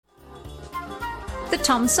The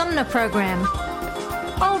Tom Sumner Program.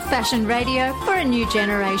 Old-fashioned radio for a new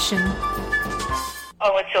generation.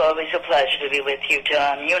 Oh, it's always a pleasure to be with you,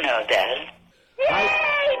 Tom. You know that.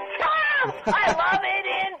 Yay, Tom! I love it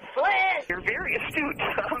in Flint! You're very astute,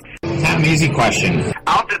 Tom. Tom, easy question.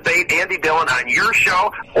 I'll debate Andy Dillon on your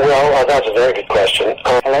show. Well, that's a very good question.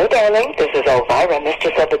 Hello, darling. This is Elvira,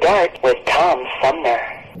 Mistress of the Dark, with Tom Sumner.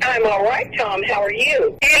 I'm all right, Tom. How are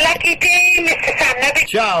you? You lucky day, Mr. Sumner.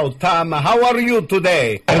 Ciao, Tom. How are you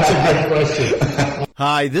today? That's a good question.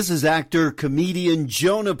 Hi, this is actor, comedian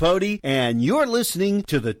Joe Napodi, and you're listening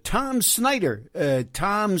to the Tom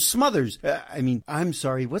Smothers. I'm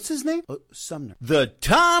sorry, what's his name? Sumner. The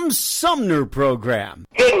Tom Sumner Program.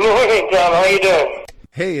 Good morning, Tom. How you doing?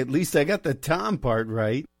 Hey, at least I got the Tom part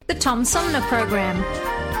right. The Tom Sumner Program.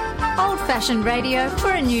 Old-fashioned radio for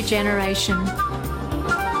a new generation.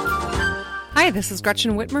 Hi, this is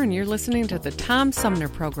Gretchen Whitmer, and you're listening to the Tom Sumner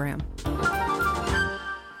Program.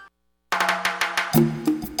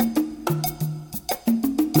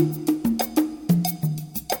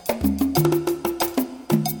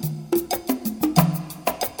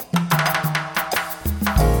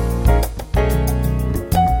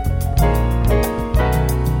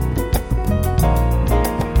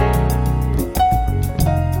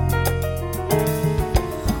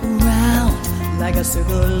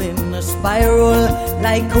 Spiral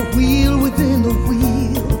like a wheel within a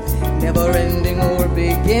wheel, never ending or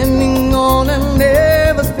beginning on a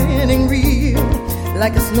never spinning reel,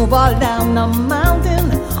 like a snowball down a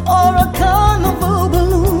mountain or a carnival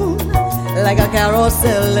balloon, like a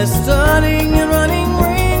carousel is turning and running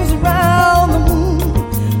rings around the moon,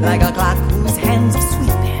 like a clock whose hands are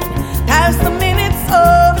sweeping past the minutes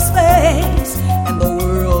of space, and the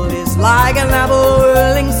world is like an apple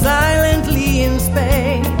whirling silently in space.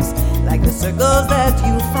 Like the circles that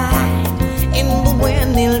you find in the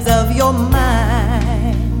windmills of your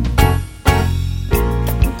mind,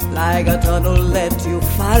 like a tunnel that you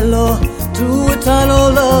follow to a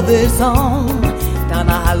tunnel of its own, down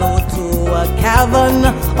a hollow to a cavern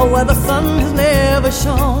where the sun has never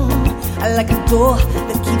shone, like a door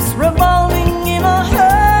that keeps revolving in a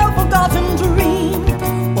half-forgotten dream,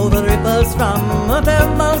 over ripples from a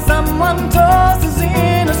pebble someone tosses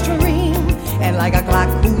in a stream. And like a clock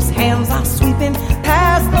whose hands are sweeping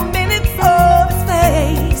past the minutes of its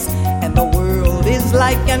face, and the world is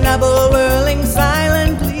like an apple whirling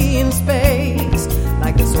silently in space,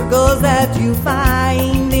 like the circles that you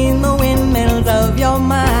find in the windmills of your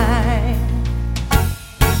mind.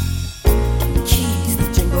 Keys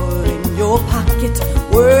that jingle in your pocket,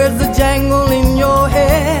 words that jangle in your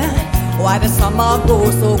head. Why does summer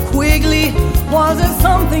go so quickly? Was it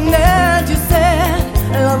something that you said?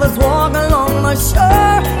 Lovers walk along the shore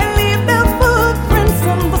and leave their footprints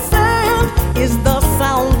in the sand. Is the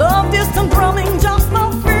sound of distant drumming just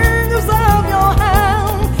the fingers of your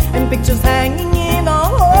hand? And pictures hanging in a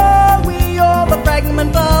hallway or the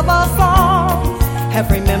fragment of a song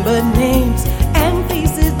have remembered names and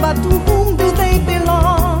faces, but to whom do they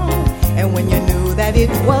belong? And when you knew that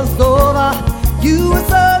it was over, you were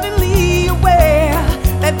suddenly aware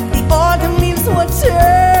that the autumn leaves were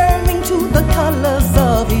turning to the colors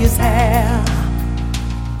of his hair,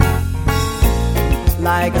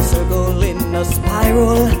 like a circle in a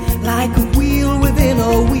spiral, like a wheel within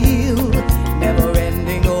a wheel, never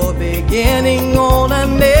ending or beginning on a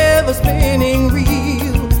never spinning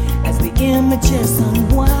reel, as the images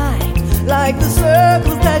unwind, like the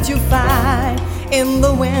circles that you find in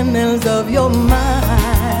the windmills of your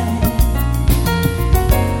mind.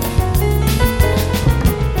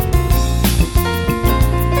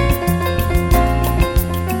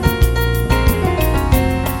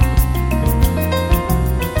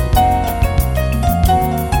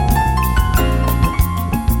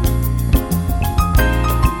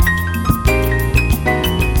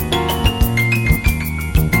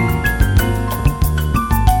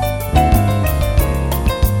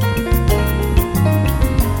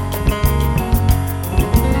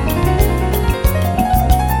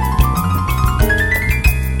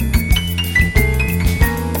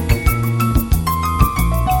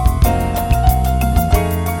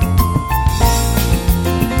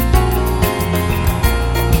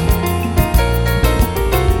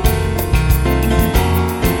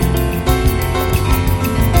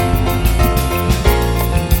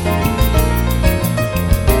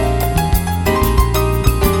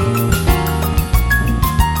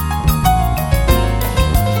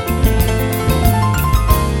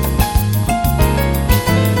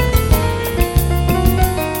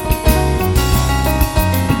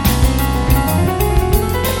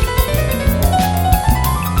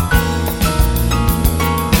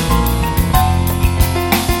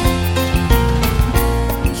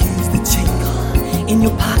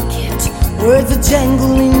 words a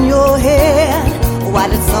jangle in your head. Why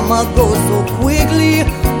did summer go so quickly?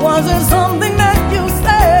 Was it something that you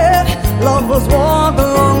said? Lovers walk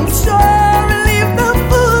along the shore and leave their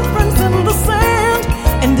footprints in the sand.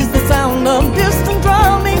 And is the sound of distant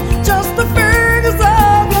drumming just the fingers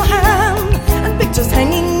of your hand? And pictures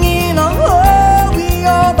hanging in a hurry,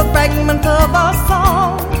 all the fragment of our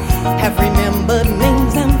song. Have remembered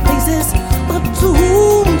names and faces, but to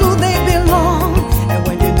whom do they belong? And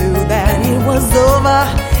when you knew that it was over,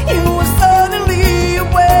 you were suddenly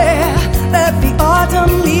aware that the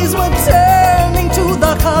autumn leaves were turning to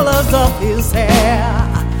the colors of his hair.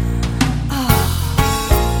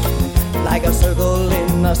 Like a circle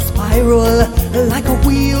in a spiral, like a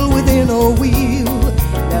wheel within a wheel,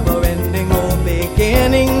 never ending or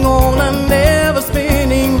beginning on a never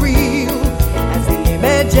spinning reel. As the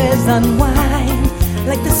images unwind,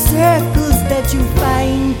 like the circles that you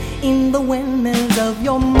find in the windmills of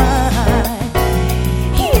your mind.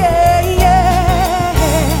 Yeah, yeah.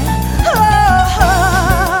 Oh, oh,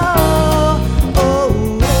 oh,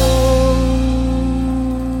 oh.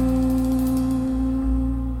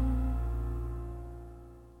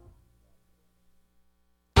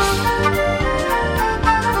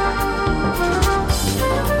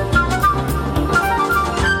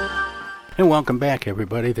 And welcome back,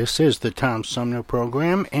 everybody. This is the Tom Sumner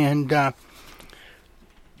Program, and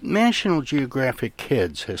National Geographic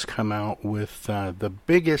Kids has come out with the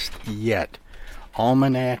biggest yet,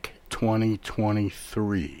 Almanac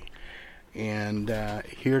 2023. And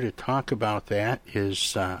here to talk about that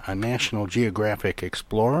is a National Geographic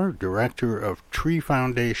explorer, director of Tree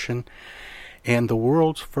Foundation, and the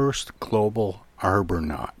world's first global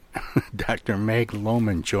arbornaut. Dr. Meg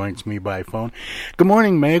Lowman joins me by phone. Good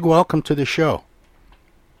morning, Meg. Welcome to the show.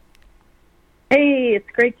 Hey, it's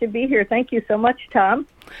great to be here. Thank you so much, Tom.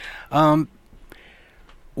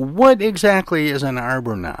 What exactly is an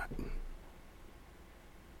arbornaut?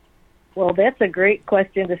 Well, that's a great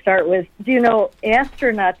question to start with. Do you know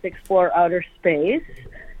astronauts explore outer space,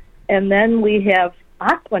 and then we have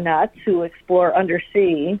aquanauts who explore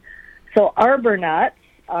undersea. So arbonauts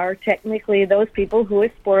are technically those people who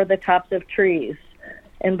explore the tops of trees.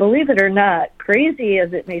 And believe it or not, crazy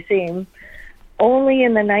as it may seem, only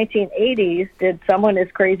in the 1980s did someone as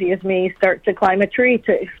crazy as me start to climb a tree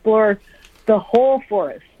to explore the whole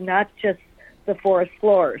forest, not just the forest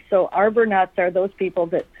floor. So arbonauts are those people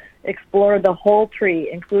that explore the whole tree,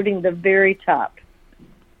 including the very top.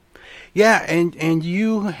 Yeah, and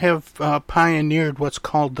you have pioneered what's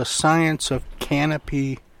called the science of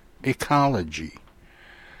canopy ecology.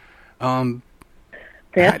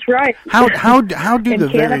 That's right. How do and the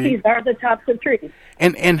canopies are the tops of trees.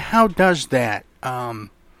 And how does that? How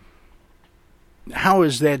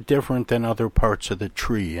is that different than other parts of the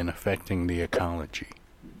tree in affecting the ecology?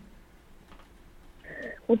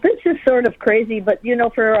 Well, this is sort of crazy, but you know,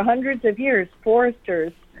 for hundreds of years,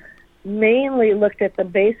 foresters mainly looked at the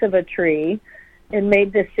base of a tree and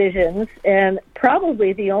made decisions, and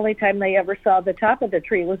probably the only time they ever saw the top of the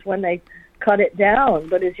tree was when they cut it down.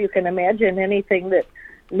 But as you can imagine, anything that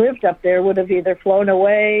lived up there would have either flown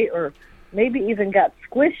away or maybe even got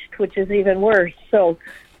squished, which is even worse. So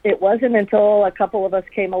it wasn't until a couple of us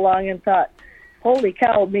came along and thought, holy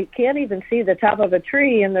cow, we can't even see the top of a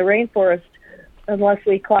tree in the rainforest unless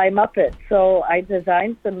we climb up it. So I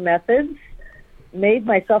designed some methods, made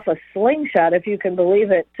myself a slingshot, if you can believe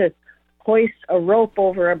it, to hoist a rope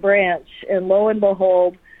over a branch. And lo and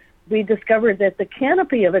behold, we discovered that the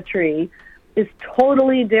canopy of a tree is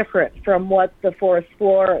totally different from what the forest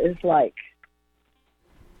floor is like.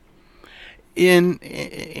 In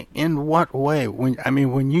what way?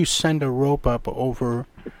 When you send a rope up over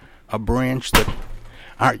a branch that,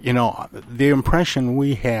 the impression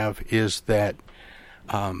we have is that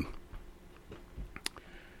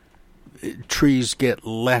trees get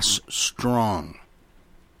less strong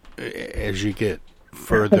as you get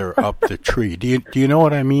further up the tree. Do you know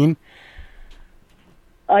what I mean?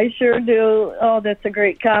 I sure do. Oh, that's a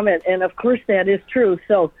great comment. And of course that is true.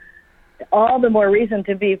 So all the more reason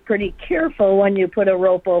to be pretty careful when you put a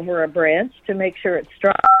rope over a branch to make sure it's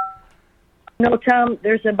strong. No, Tom,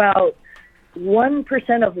 there's about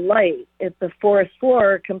 1% of light at the forest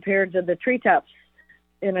floor compared to the treetops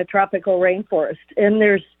in a tropical rainforest. And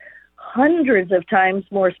there's hundreds of times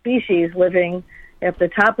more species living at the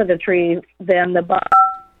top of the tree than the bottom.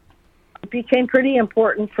 It became pretty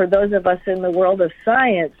important for those of us in the world of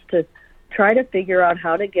science to try to figure out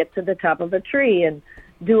how to get to the top of a tree and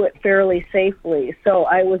do it fairly safely. So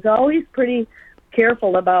I was always pretty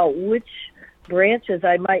careful about which branches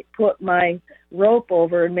I might put my rope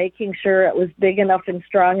over and making sure it was big enough and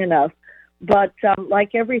strong enough. But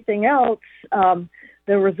like everything else,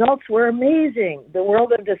 the results were amazing. The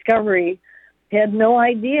world of discovery had no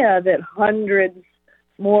idea that hundreds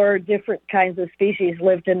more different kinds of species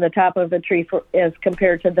lived in the top of a tree as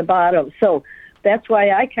compared to the bottom. So that's why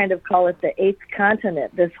I kind of call it the eighth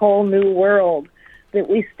continent, this whole new world that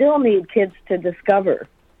we still need kids to discover.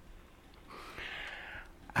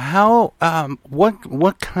 How,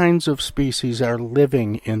 what kinds of species are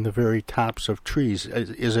living in the very tops of trees?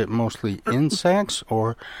 Is it mostly insects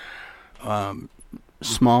or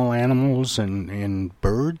small animals and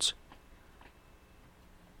birds?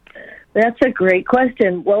 That's a great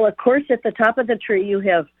question. Well, of course, at the top of the tree, you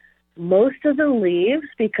have most of the leaves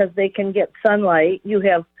because they can get sunlight. You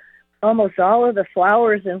have almost all of the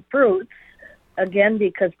flowers and fruits, again,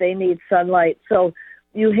 because they need sunlight. So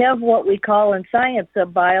you have what we call in science a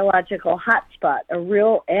biological hotspot, a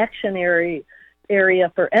real action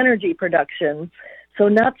area for energy production. So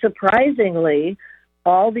not surprisingly,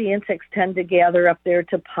 all the insects tend to gather up there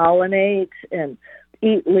to pollinate and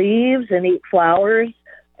eat leaves and eat flowers.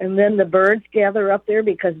 And then the birds gather up there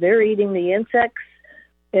because they're eating the insects.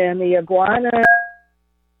 And the iguanas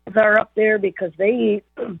are up there because they eat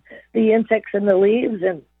the insects and the leaves,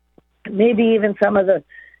 and maybe even some of the,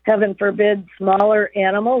 heaven forbid, smaller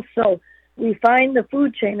animals. So we find the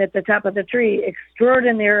food chain at the top of the tree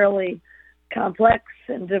extraordinarily complex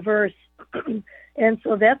and diverse. And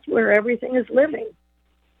so that's where everything is living.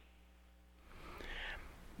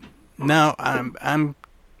 Now, I'm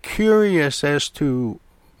curious as to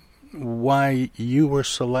why you were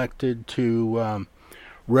selected to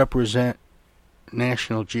represent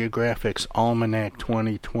National Geographic's Almanac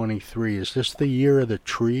 2023. Is this the year of the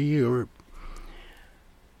tree, or?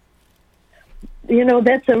 You know,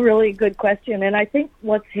 that's a really good question. And I think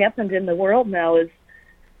what's happened in the world now is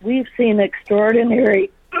we've seen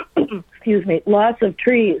extraordinary, loss of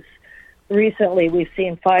trees. Recently, we've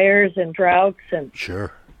seen fires and droughts and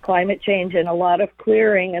climate change and a lot of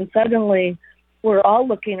clearing. And suddenly, we're all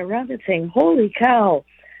looking around and saying, holy cow,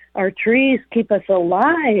 our trees keep us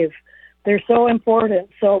alive. They're so important.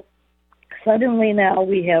 So suddenly now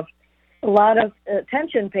we have a lot of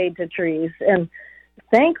attention paid to trees. And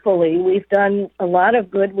thankfully, we've done a lot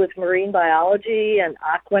of good with marine biology and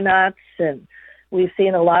aquanauts, and we've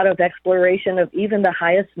seen a lot of exploration of even the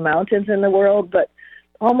highest mountains in the world, but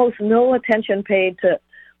almost no attention paid to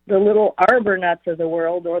the little arbor nuts of the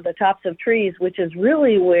world or the tops of trees, which is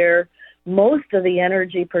really where most of the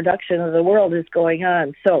energy production of the world is going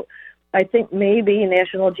on. So I think maybe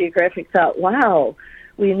National Geographic thought, wow,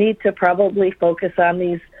 we need to probably focus on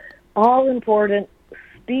these all-important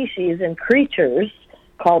species and creatures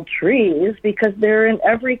called trees because they're in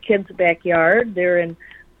every kid's backyard, they're in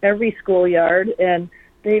every schoolyard, and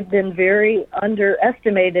they've been very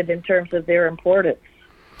underestimated in terms of their importance.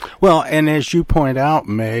 Well, and as you point out,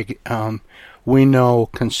 Meg, we know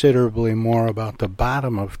considerably more about the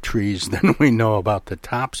bottom of trees than we know about the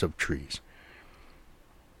tops of trees.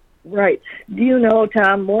 Right. Do you know,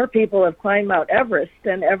 Tom, more people have climbed Mount Everest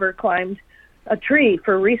than ever climbed a tree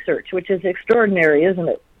for research, which is extraordinary, isn't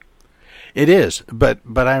it? It is, but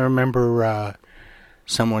I remember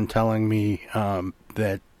someone telling me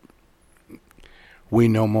that we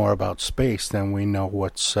know more about space than we know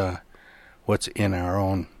what's in our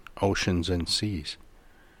own oceans and seas.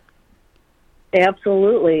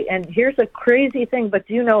 Absolutely. And here's a crazy thing, but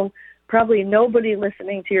you know, probably nobody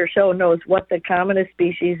listening to your show knows what the commonest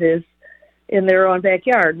species is in their own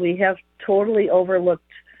backyard. We have totally overlooked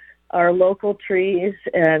our local trees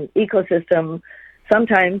and ecosystem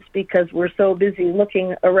sometimes because we're so busy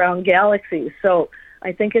looking around galaxies. So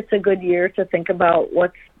I think it's a good year to think about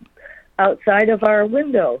what's outside of our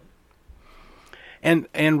window.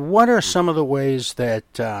 And what are some of the ways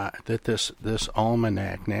that this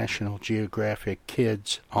almanac, National Geographic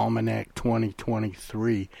Kids Almanac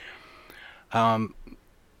 2023,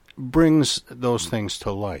 brings those things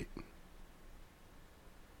to light?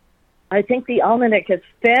 I think the almanac is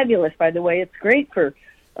fabulous, by the way. It's great for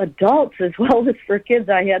adults as well as for kids.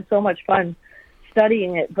 I had so much fun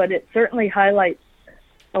studying it, but it certainly highlights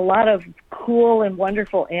a lot of cool and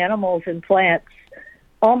wonderful animals and plants,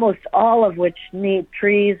 almost all of which need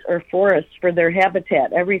trees or forests for their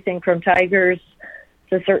habitat, everything from tigers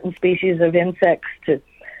to certain species of insects to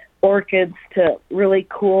orchids to really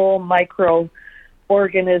cool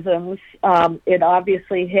microorganisms. It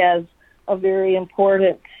obviously has a very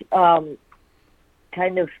important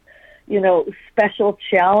kind of, special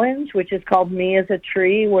challenge, which is called Me as a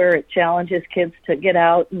Tree, where it challenges kids to get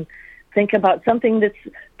out and think about something that's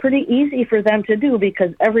pretty easy for them to do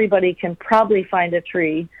because everybody can probably find a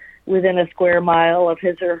tree within a square mile of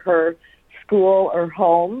his or her school or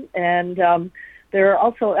home. And there are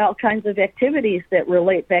also all kinds of activities that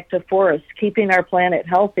relate back to forests, keeping our planet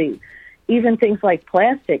healthy. Even things like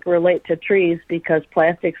plastic relate to trees because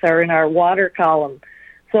plastics are in our water column.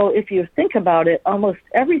 So if you think about it, almost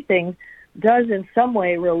everything does in some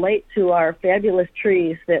way relate to our fabulous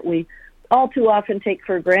trees that we all too often take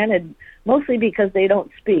for granted, mostly because they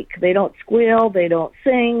don't speak. They don't squeal, they don't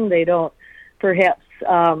sing, they don't perhaps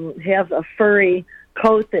have a furry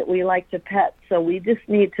coat that we like to pet. So we just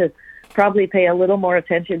need to probably pay a little more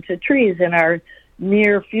attention to trees in our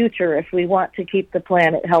near future if we want to keep the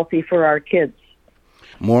planet healthy for our kids.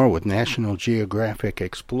 More with National Geographic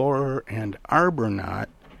explorer and arbornaut,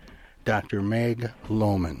 Dr. Meg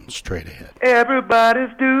Lowman, straight ahead.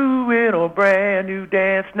 Everybody's doing a brand new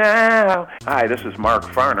dance now. Hi, this is Mark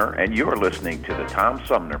Farner, and you're listening to the Tom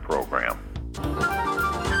Sumner Program.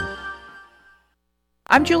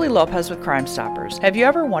 I'm Julie Lopez with Crime Stoppers. Have you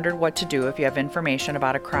ever wondered what to do if you have information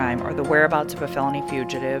about a crime or the whereabouts of a felony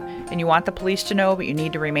fugitive and you want the police to know but you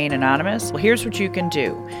need to remain anonymous? Well, here's what you can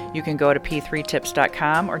do. You can go to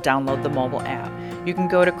p3tips.com or download the mobile app. You can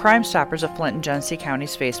go to Crime Stoppers of Flint and Genesee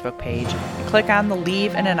County's Facebook page and click on the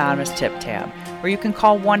Leave an Anonymous Tip tab, or you can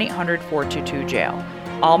call 1-800-422-JAIL.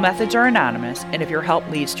 All methods are anonymous, and if your help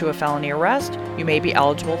leads to a felony arrest, you may be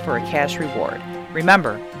eligible for a cash reward.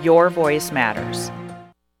 Remember, your voice matters.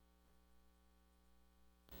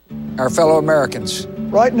 Our fellow Americans.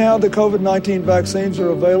 Right now, the COVID-19 vaccines are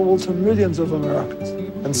available to millions of Americans.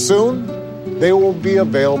 And soon, they will be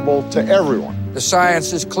available to everyone. The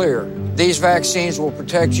science is clear. These vaccines will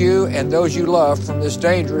protect you and those you love from this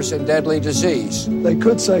dangerous and deadly disease. They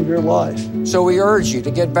could save your life. So we urge you to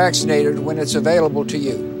get vaccinated when it's available to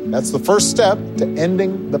you. That's the first step to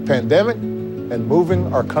ending the pandemic and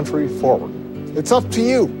moving our country forward. It's up to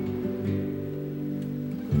you.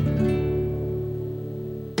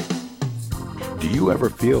 Do you ever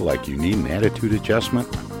feel like you need an attitude adjustment?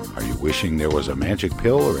 Are you wishing there was a magic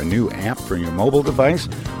pill or a new app for your mobile device?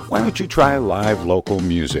 Why don't you try live local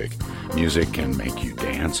music? Music can make you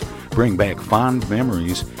dance, bring back fond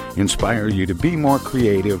memories, inspire you to be more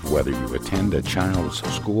creative, whether you attend a child's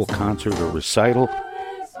school concert or recital,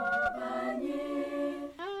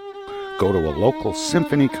 go to a local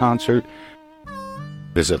symphony concert,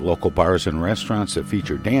 visit local bars and restaurants that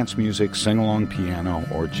feature dance music, sing-along piano,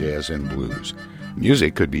 or jazz and blues.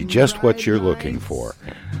 Music could be just what you're looking for.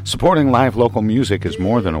 Supporting live local music is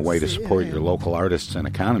more than a way to support your local artists and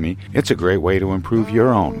economy. It's a great way to improve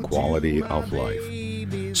your own quality of life.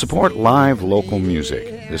 Support live local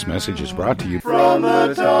music. This message is brought to you from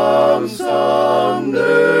the Tom Sumner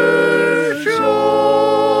Show.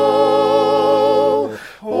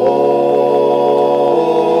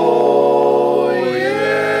 Oh,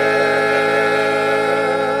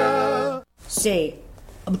 yeah. Say,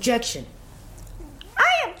 objection.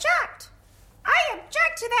 I object. I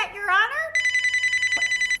object to that, Your Honor.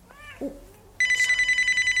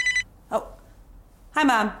 Oh, hi,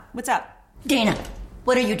 Mom. What's up? Dana,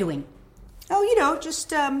 what are you doing? Oh,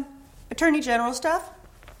 just Attorney General stuff.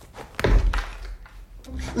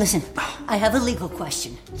 Listen, I have a legal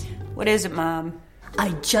question. What is it, Mom? I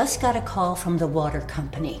just got a call from the water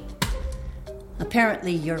company.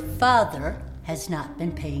 Apparently, your father has not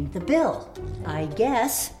been paying the bill. I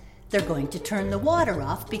guess they're going to turn the water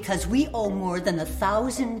off because we owe more than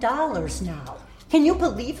 $1,000 now. Can you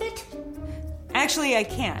believe it? Actually, I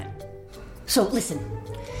can't. So listen,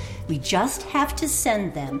 we just have to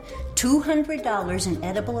send them $200 in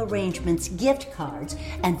Edible Arrangements gift cards,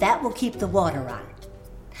 and that will keep the water on.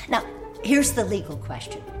 Now, here's the legal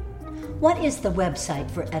question. What is the website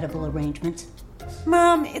for Edible Arrangements?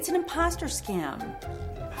 Mom, it's an imposter scam.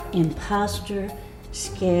 Imposter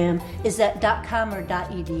scam. Is that .com or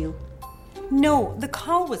 .edu? No, the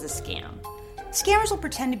call was a scam. Scammers will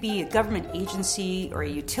pretend to be a government agency or a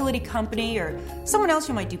utility company or someone else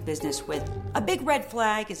you might do business with. A big red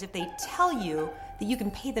flag is if they tell you that you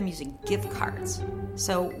can pay them using gift cards.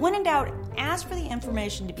 So when in doubt, ask for the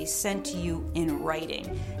information to be sent to you in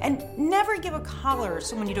writing. And never give a caller or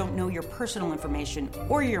someone you don't know your personal information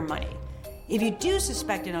or your money. If you do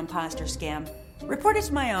suspect an imposter scam, report it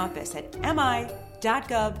to my office at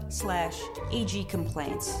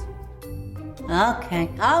mi.gov/agcomplaints. Okay,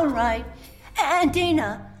 all right. And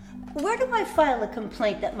Dana, where do I file a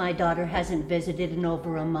complaint that my daughter hasn't visited in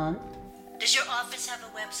over a month? Does your office have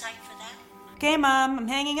a website for that? Okay, Mom, I'm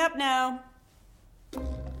hanging up now.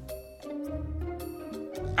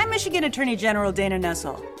 I'm Michigan Attorney General Dana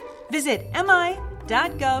Nessel. Visit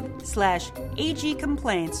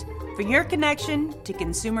mi.gov/agcomplaints for your connection to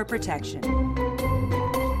consumer protection.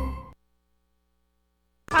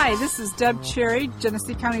 Hi, this is Deb Cherry,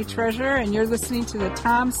 Genesee County Treasurer, and you're listening to the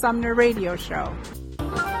Tom Sumner Radio Show.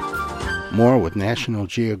 More with National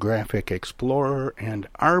Geographic explorer and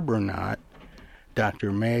arbornaut,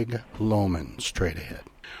 Dr. Meg Lowman, straight ahead.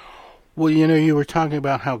 Well, you were talking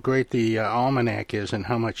about how great the almanac is and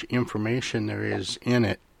how much information there is in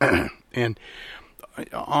it. And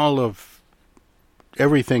all of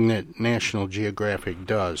everything that National Geographic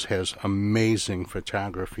does has amazing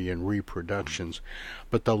photography and reproductions.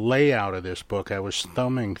 But the layout of this book, I was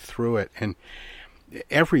thumbing through it, and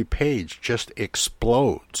every page just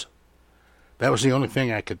explodes. That was the only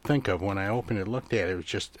thing I could think of when I opened it, looked at it. It was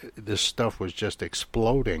just, this stuff was just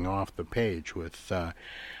exploding off the page with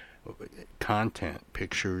content,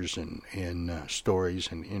 pictures, and stories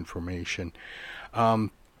and information.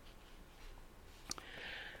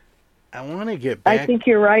 I want to get back. I think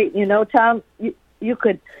you're right. Tom,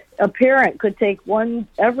 a parent could take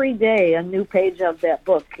every day a new page of that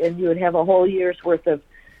book, and you would have a whole year's worth of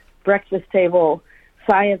breakfast table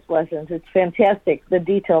science lessons. It's fantastic, the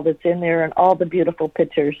detail that's in there and all the beautiful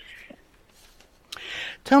pictures.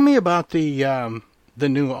 Tell me about the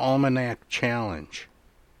new Almanac Challenge.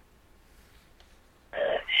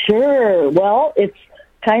 Sure. Well, it's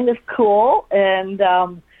kind of cool,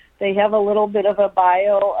 and they have a little bit of a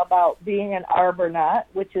bio about being an arbornaut,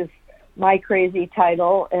 which is my crazy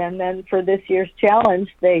title. And then for this year's challenge,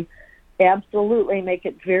 they absolutely make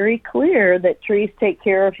it very clear that trees take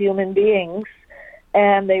care of human beings,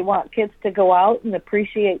 and they want kids to go out and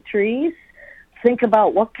appreciate trees. Think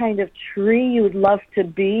about what kind of tree you would love to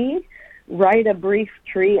be, write a brief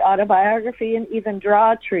tree autobiography, and even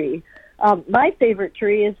draw a tree. My favorite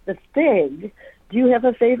tree is the fig. Do you have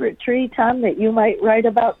a favorite tree, Tom, that you might write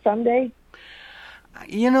about someday?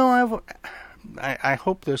 I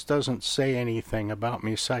hope this doesn't say anything about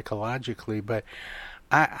me psychologically, but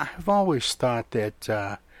I've always thought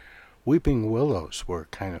that weeping willows were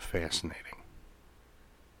kind of fascinating.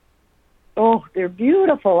 Oh, they're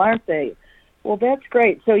beautiful, aren't they? Well, that's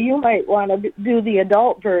great. So you might want to do the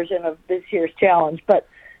adult version of this year's challenge, but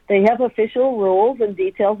they have official rules and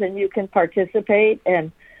details, and you can participate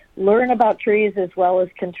and learn about trees as well as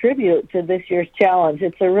contribute to this year's challenge.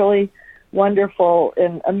 It's a really wonderful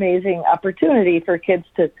and amazing opportunity for kids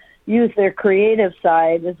to use their creative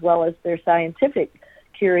side as well as their scientific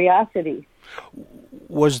curiosity.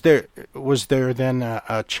 Was there then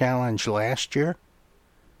a challenge last year?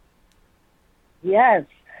 Yes.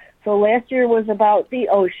 So last year was about the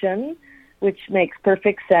ocean, which makes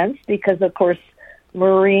perfect sense because, of course,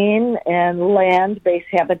 marine and land-based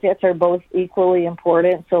habitats are both equally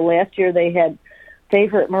important. So last year they had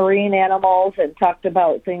favorite marine animals and talked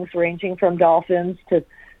about things ranging from dolphins to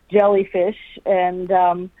jellyfish. And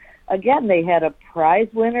again, they had a prize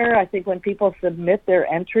winner. I think when people submit their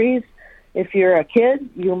entries, if you're a kid,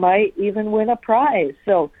 you might even win a prize.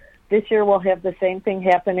 So this year we'll have the same thing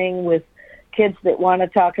happening with kids that want to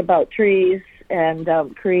talk about trees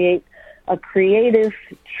and create a creative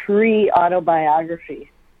tree autobiography.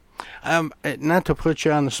 Not to put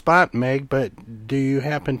you on the spot, Meg, but do you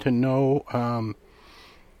happen to know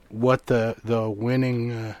what the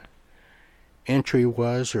winning entry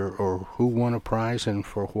was, or who won a prize and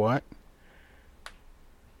for what?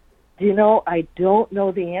 I don't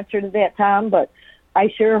know the answer to that, Tom, but I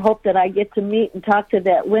sure hope that I get to meet and talk to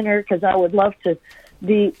that winner, because I would love to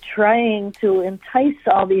be trying to entice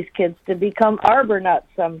all these kids to become arbornauts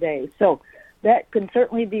someday. So that can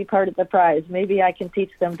certainly be part of the prize. Maybe I can teach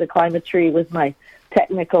them to climb a tree with my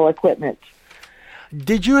technical equipment.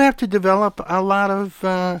 Did you have to develop a lot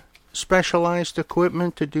of specialized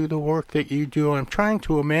equipment to do the work that you do? I'm trying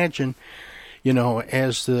to imagine,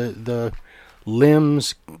 as the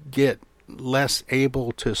limbs get less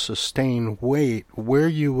able to sustain weight,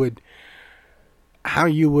 how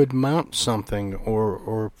you would mount something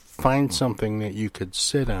or find something that you could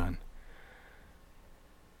sit on.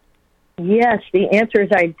 Yes, the answer is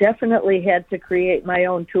I definitely had to create my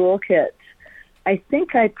own toolkit. I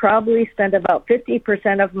think I probably spent about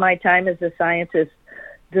 50% of my time as a scientist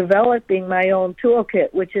developing my own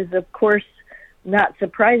toolkit, which is, of course, not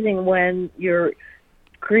surprising when you're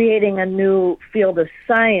creating a new field of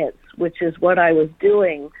science, which is what I was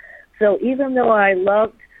doing. So even though I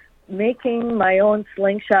loved making my own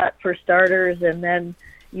slingshot for starters and then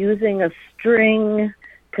using a string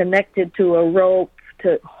connected to a rope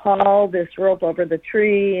to haul this rope over the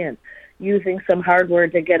tree and using some hardware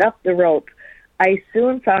to get up the rope, I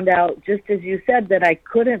soon found out, just as you said, that I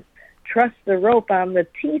couldn't trust the rope on the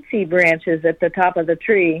teensy branches at the top of the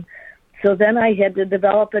tree. So then I had to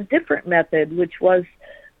develop a different method, which was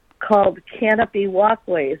called canopy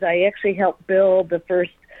walkways. I actually helped build the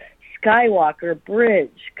first skywalk or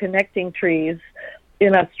bridge connecting trees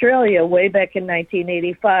in Australia way back in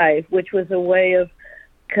 1985, which was a way of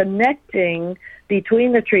connecting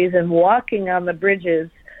between the trees and walking on the bridges,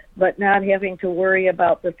 but not having to worry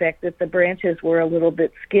about the fact that the branches were a little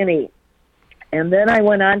bit skinny. And then I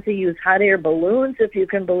went on to use hot air balloons, if you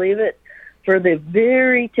can believe it, for the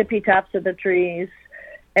very tippy tops of the trees.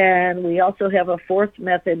 And we also have a fourth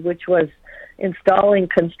method, which was installing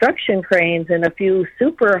construction cranes in a few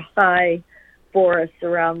super high forests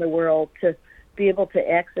around the world to be able to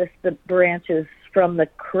access the branches from the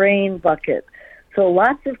crane bucket. So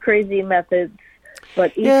lots of crazy methods,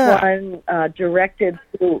 but each one directed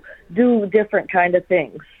to do different kind of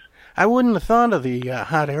things. I wouldn't have thought of the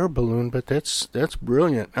hot air balloon, but that's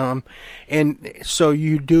brilliant. And so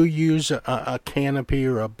you do use a canopy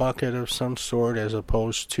or a bucket of some sort as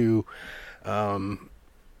opposed to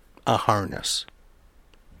a harness.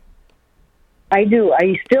 I do.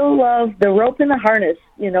 I still love the rope and the harness.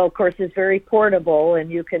 Of course, is very portable, and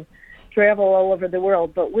you can travel all over the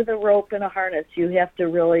world. But with a rope and a harness, you have to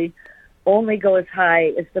really only go as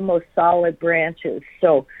high as the most solid branches.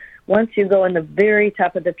 So once you go in the very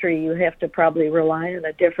top of the tree, you have to probably rely on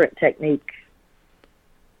a different technique.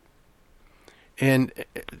 And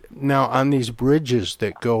now on these bridges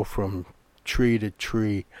that go from tree to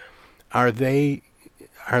tree, are they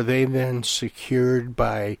then secured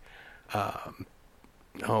by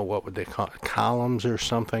what would they call it, columns or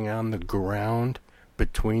something on the ground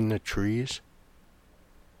between the trees?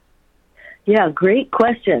 Yeah, great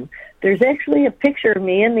question. There's actually a picture of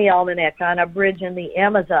me in the almanac on a bridge in the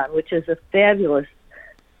Amazon, which is a fabulous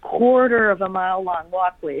 1/4 of a mile long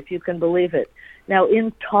walkway, if you can believe it. Now,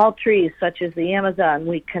 in tall trees such as the Amazon,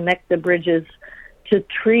 we connect the bridges to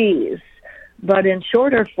trees. But in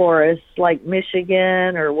shorter forests like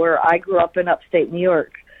Michigan or where I grew up in upstate New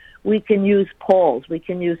York, we can use poles. We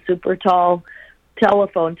can use super tall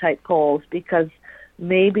telephone-type poles because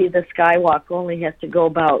maybe the skywalk only has to go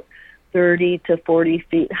about 30 to 40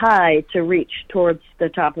 feet high to reach towards the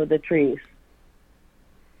top of the trees.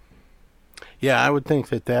 Yeah, I would think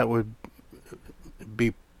that would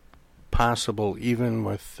be possible even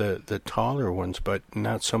with the taller ones, but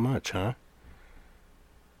not so much, huh?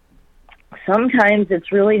 Sometimes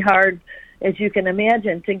it's really hard, as you can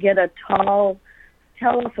imagine, to get a tall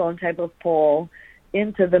telephone type of pole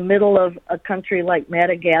into the middle of a country like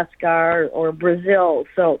Madagascar or Brazil.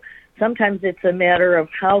 So sometimes it's a matter of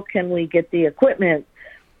how can we get the equipment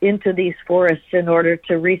into these forests in order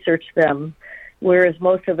to research them, whereas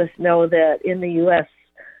most of us know that in the U.S.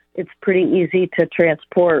 it's pretty easy to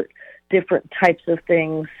transport different types of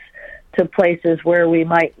things to places where we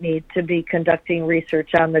might need to be conducting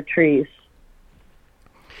research on the trees.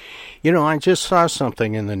 I just saw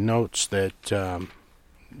something in the notes that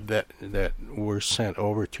that were sent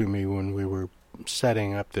over to me when we were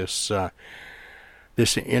setting up this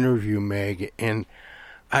this interview, Meg, and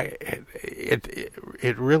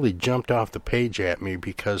it really jumped off the page at me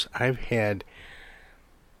because I've had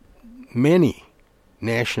many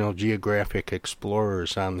National Geographic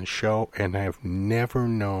explorers on the show, and I've never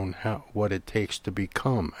known what it takes to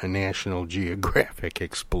become a National Geographic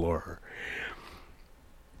explorer.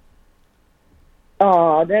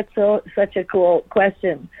 Oh, that's such a cool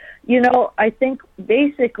question. I think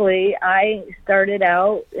basically I started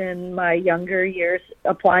out in my younger years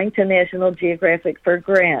applying to National Geographic for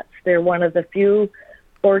grants. They're one of the few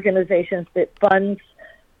organizations that funds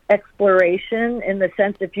exploration in the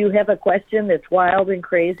sense if you have a question that's wild and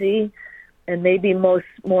crazy and maybe most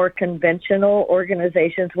more conventional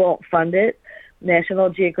organizations won't fund it,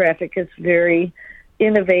 National Geographic is very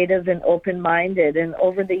innovative and open-minded. And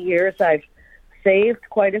over the years, I've saved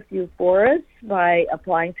quite a few forests by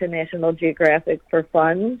applying to National Geographic for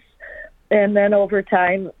funds. And then over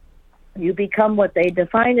time, you become what they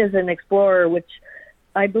define as an explorer, which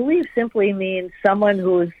I believe simply means someone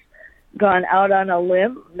who's gone out on a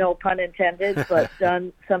limb, no pun intended, but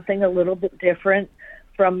done something a little bit different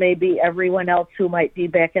from maybe everyone else who might be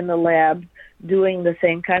back in the lab doing the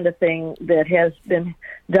same kind of thing that has been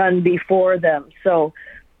done before them. So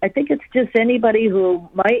I think it's just anybody who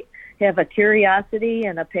might have a curiosity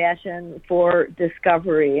and a passion for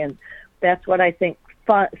discovery, and that's what I think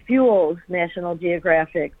fuels National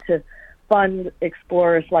Geographic to fund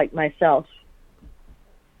explorers like myself.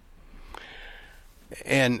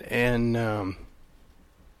 And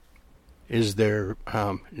is there,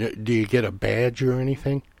 do you get a badge or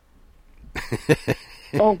anything?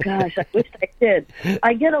 Oh, gosh, I wish I did.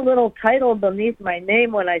 I get a little title beneath my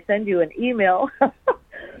name when I send you an email.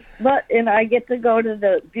 And I get to go to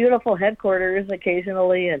the beautiful headquarters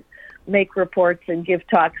occasionally and make reports and give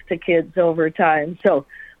talks to kids over time. So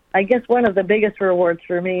I guess one of the biggest rewards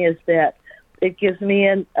for me is that it gives me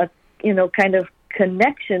a kind of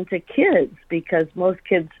connection to kids, because most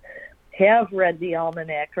kids have read the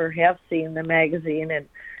almanac or have seen the magazine, and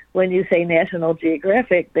when you say National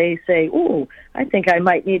Geographic, they say, "Ooh, I think I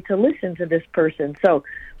might need to listen to this person." So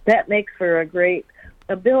that makes for a great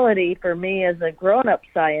ability for me as a grown-up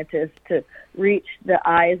scientist to reach the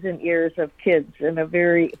eyes and ears of kids in a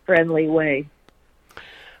very friendly way.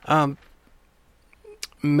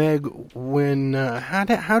 Meg, when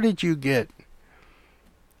how did you get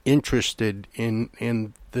interested in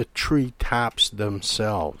the treetops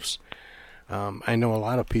themselves? I know a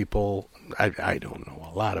lot of people. I don't know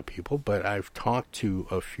a lot of people, but I've talked to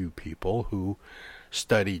a few people who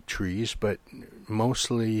study trees, but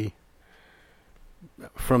mostly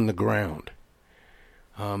from the ground.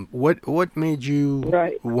 What made you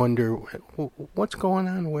wonder what's going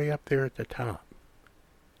on way up there at the top?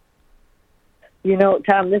 You know,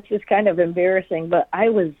 Tom, this is kind of embarrassing, but I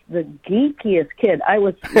was the geekiest kid. I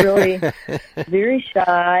was really very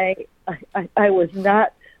shy. I was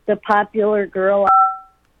not the popular girl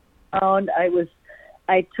around.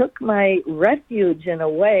 I took my refuge in a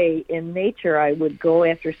way in nature. I would go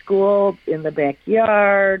after school in the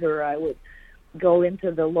backyard, or I would go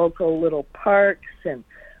into the local little parks and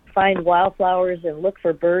find wildflowers and look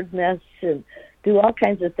for bird nests and do all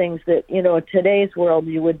kinds of things that, in today's world,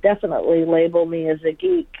 you would definitely label me as a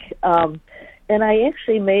geek. And I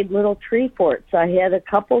actually made little tree forts. I had a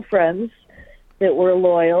couple friends that were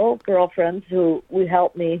loyal girlfriends who would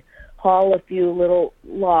help me haul a few little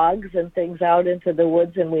logs and things out into the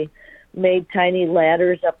woods, and we made tiny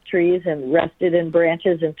ladders up trees and rested in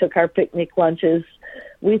branches and took our picnic lunches.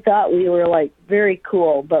 We thought we were like very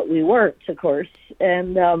cool, but we weren't, of course.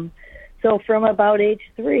 And so from about age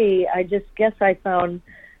 3, I just guess I found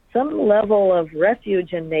some level of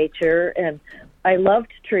refuge in nature, and I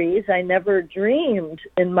loved trees. I never dreamed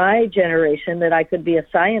in my generation that I could be a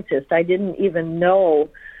scientist. I didn't even know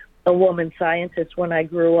a woman scientist when I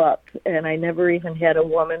grew up, and I never even had a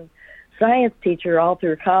woman science teacher all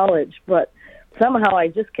through college. But somehow I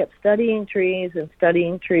just kept studying trees,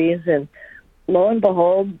 and lo and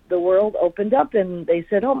behold, the world opened up, and they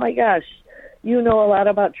said, "Oh my gosh, you know a lot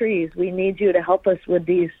about trees. We need you to help us with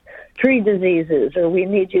these tree diseases, or we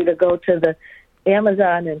need you to go to the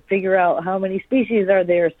Amazon and figure out how many species are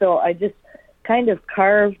there." So I just kind of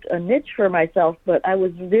carved a niche for myself, but I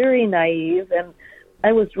was very naive, and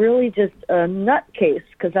I was really just a nutcase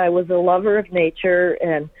because I was a lover of nature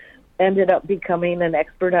and ended up becoming an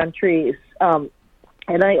expert on trees.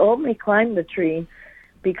 And I only climbed the tree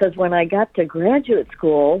because when I got to graduate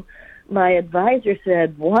school, my advisor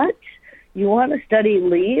said, "What? You want to study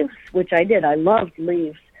leaves?" Which I did. I loved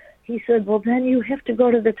leaves. He said, "Well, then you have to go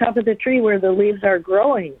to the top of the tree where the leaves are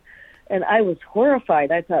growing." And I was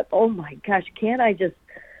horrified. I thought, "Oh my gosh, can't I just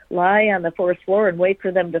lie on the forest floor and wait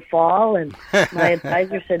for them to fall?" And my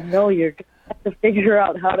advisor said, "No, you're going to have to figure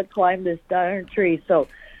out how to climb this darn tree." So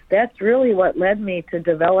that's really what led me to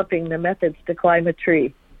developing the methods to climb a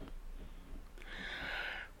tree.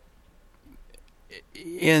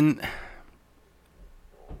 In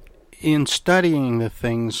studying the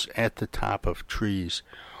things at the top of trees,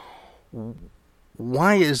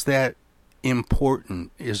 why is that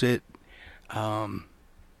important? Is it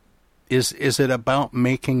is it about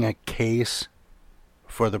making a case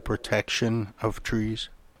for the protection of trees?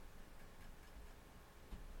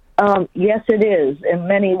 Yes, it is in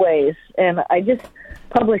many ways. And I just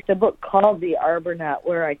published a book called The Arbornaut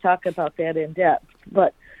where I talk about that in depth.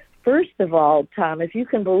 But first of all, Tom, if you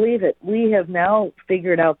can believe it, we have now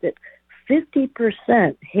figured out that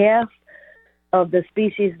 50%, half of the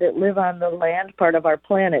species that live on the land part of our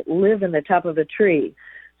planet, live in the top of a tree.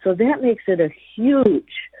 So that makes it a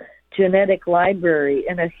huge genetic library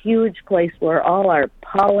and a huge place where all our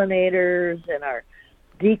pollinators and our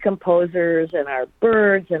decomposers and our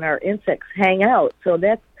birds and our insects hang out. So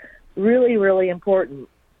that's really, really important.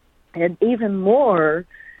 And even more,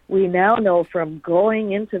 we now know from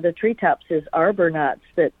going into the treetops as arbonauts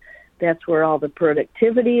that that's where all the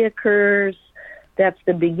productivity occurs. That's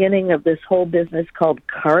the beginning of this whole business called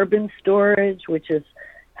carbon storage, which is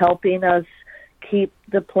helping us keep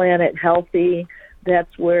the planet healthy.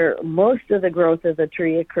 That's where most of the growth of the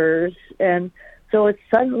tree occurs. And so it's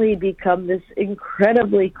suddenly become this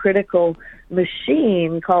incredibly critical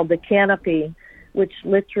machine called the canopy, which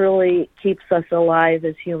literally keeps us alive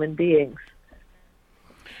as human beings.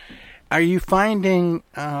 Are you finding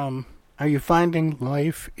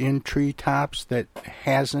life in treetops that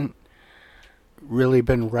hasn't really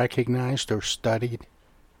been recognized or studied?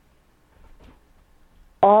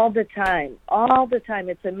 All the time.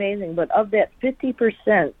 It's amazing. But of that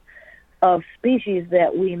 50% of species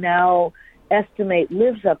that we now estimate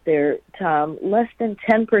lives up there, Tom, less than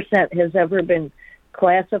 10% has ever been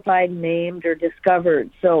classified, named, or discovered.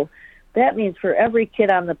 So that means for every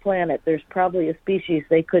kid on the planet, there's probably a species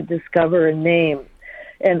they could discover and name.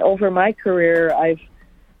 And over my career, I've,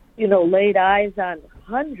 laid eyes on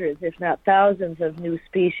hundreds, if not thousands, of new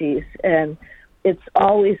species. And it's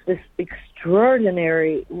always this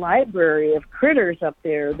extraordinary library of critters up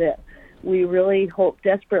there that we really hope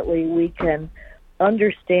desperately we can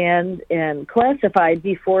understand and classify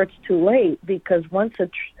before it's too late. Because once a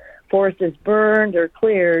forest is burned or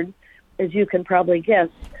cleared, as you can probably guess,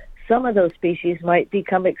 some of those species might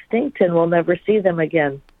become extinct and we'll never see them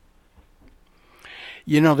again.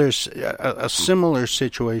 There's a similar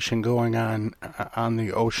situation going on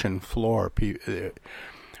the ocean floor.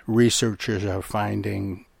 Researchers are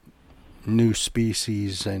finding new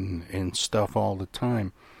species and stuff all the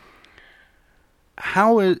time.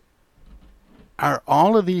 Are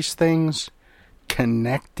all of these things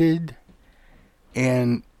connected?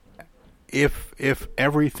 And if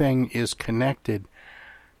everything is connected,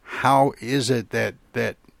 how is it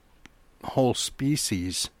that whole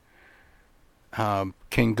species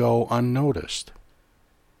can go unnoticed?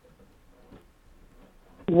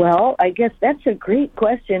 Well, I guess that's a great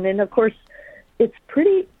question. And, of course, it's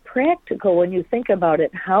pretty practical when you think about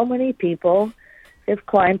it. How many people have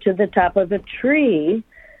climbed to the top of a tree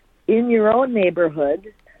in your own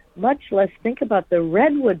neighborhood, much less think about the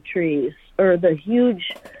redwood trees or the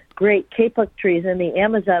huge, great kapok trees in the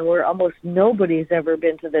Amazon where almost nobody's ever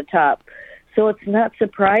been to the top. So it's not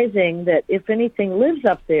surprising that if anything lives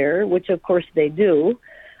up there, which of course they do,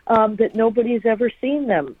 that nobody's ever seen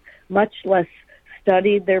them, much less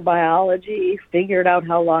studied their biology, figured out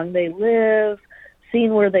how long they live,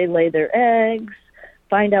 seen where they lay their eggs,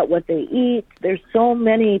 find out what they eat. There's so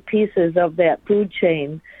many pieces of that food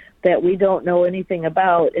chain that we don't know anything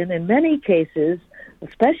about. And in many cases,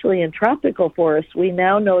 especially in tropical forests, we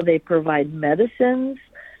now know they provide medicines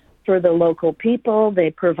for the local people.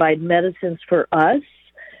 They provide medicines for us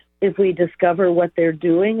if we discover what they're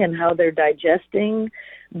doing and how they're digesting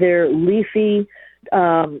their leafy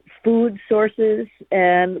food sources.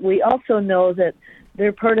 And we also know that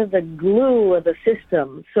they're part of the glue of the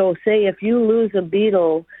system. So say if you lose a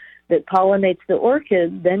beetle that pollinates the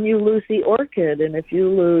orchid, then you lose the orchid. And if you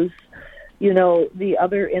lose, the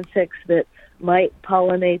other insects that might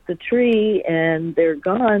pollinate the tree and they're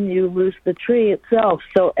gone, you lose the tree itself.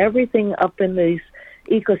 So everything up in these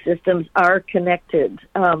ecosystems are connected.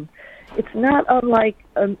 It's not unlike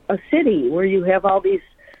a city where you have all these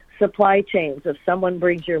supply chains. If someone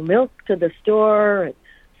brings your milk to the store, and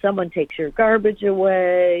someone takes your garbage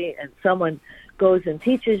away, and someone goes and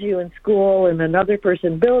teaches you in school, and another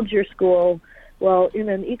person builds your school. Well, in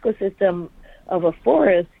an ecosystem of a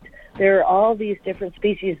forest, there are all these different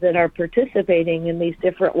species that are participating in these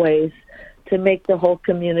different ways to make the whole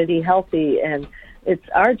community healthy. And it's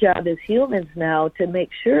our job as humans now to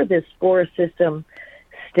make sure this forest system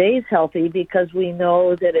stays healthy, because we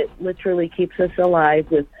know that it literally keeps us alive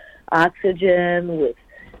with oxygen, with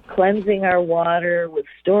cleansing our water, with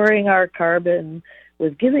storing our carbon,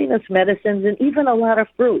 with giving us medicines, and even a lot of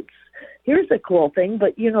fruits. Here's a cool thing,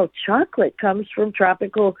 but chocolate comes from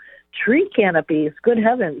tropical tree canopies. Good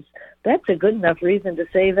heavens. That's a good enough reason to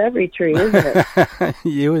save every tree, isn't it?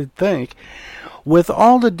 You would think. With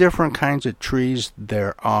all the different kinds of trees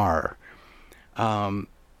there are,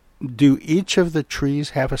 do each of the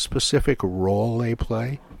trees have a specific role they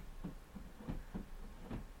play?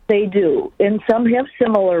 They do, and some have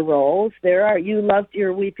similar roles. You loved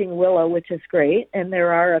your weeping willow, which is great, and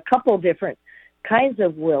there are a couple different kinds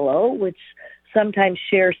of willow, which sometimes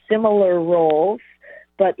share similar roles,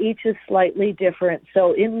 but each is slightly different.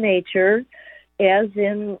 So in nature, as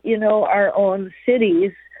in, our own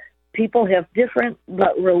cities, people have different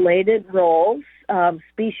but related roles.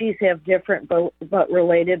 Species have different but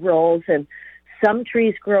related roles, and some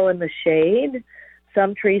trees grow in the shade.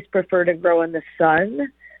 Some trees prefer to grow in the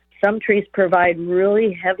sun. Some trees provide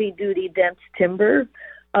really heavy-duty, dense timber.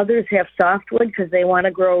 Others have softwood because they want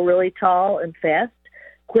to grow really tall and fast,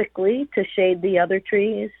 quickly, to shade the other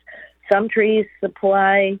trees. Some trees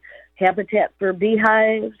supply habitat for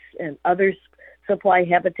beehives, and others supply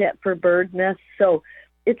habitat for bird nests. So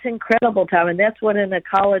it's incredible, Tom, and that's what an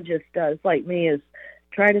ecologist does, like me, is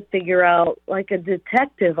try to figure out, like a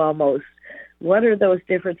detective almost, what are those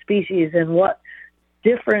different species and what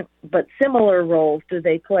different but similar roles do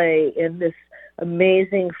they play in this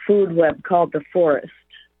amazing food web called the forest.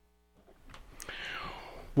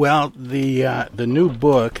 Well, the new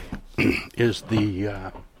book is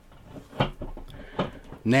the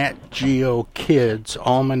Nat Geo Kids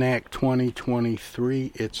Almanac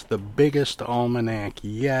 2023. It's the biggest almanac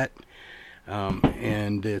yet,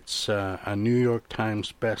 and it's a New York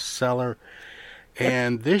Times bestseller.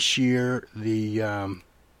 And this year, the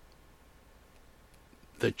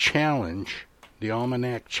challenge, the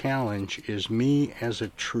Almanac Challenge, is Me as a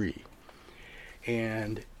Tree.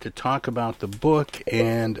 And to talk about the book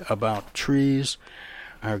and about trees,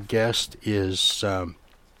 our guest is,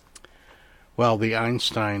 the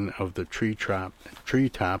Einstein of the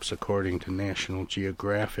treetops, according to National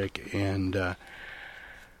Geographic, and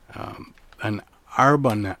an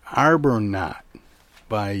arbornaut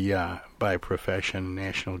by profession,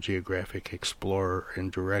 National Geographic explorer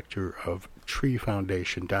and director of Tree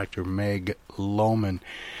Foundation, Dr. Meg Lowman.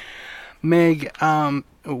 Meg,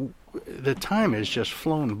 the time has just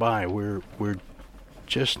flown by. We're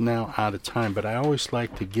just now out of time, but I always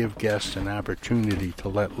like to give guests an opportunity to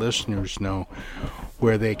let listeners know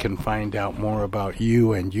where they can find out more about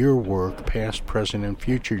you and your work, past, present, and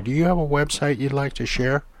future. Do you have a website you'd like to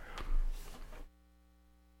share?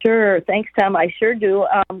 Sure. Thanks, Tom. I sure do.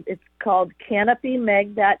 It's called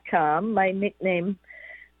CanopyMeg.com. My nickname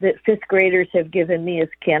that fifth graders have given me is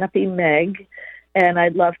Canopy Meg, and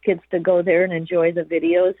I'd love kids to go there and enjoy the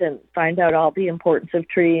videos and find out all the importance of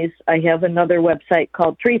trees. I have another website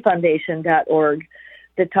called treefoundation.org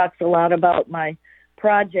that talks a lot about my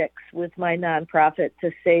projects with my nonprofit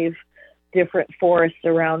to save different forests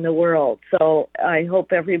around the world. So I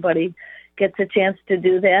hope everybody gets a chance to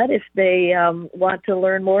do that if they want to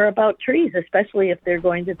learn more about trees, especially if they're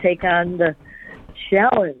going to take on the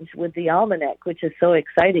challenge with the Almanac, which is so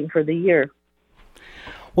exciting for the year.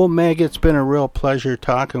 Well, Meg, it's been a real pleasure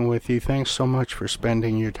talking with you. Thanks so much for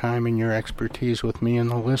spending your time and your expertise with me and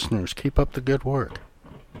the listeners. Keep up the good work.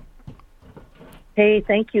 Hey,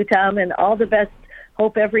 thank you, Tom, and all the best.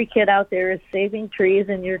 Hope every kid out there is saving trees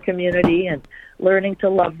in your community and learning to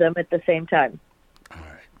love them at the same time. All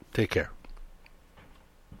right. Take care.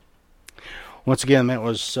 Once again, that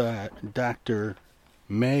was Dr.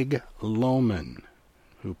 Meg Lowman,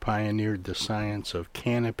 who pioneered the science of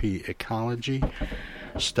canopy ecology,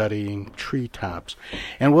 studying treetops.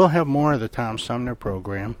 And we'll have more of the Tom Sumner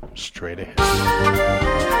program straight ahead.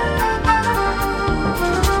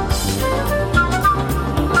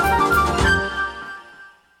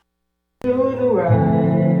 Do the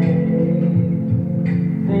right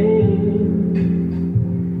thing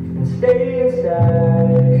and stay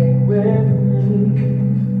inside with me.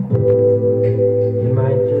 You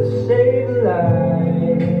might just save a life,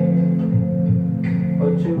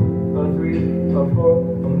 or two, or three, or four,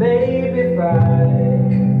 or maybe five.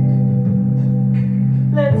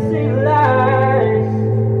 Let's save lives.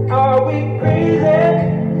 Are we crazy,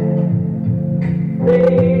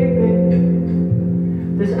 baby?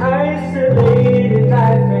 This isolated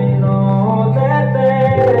life ain't all that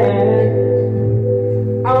bad.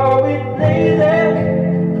 Are we lazy?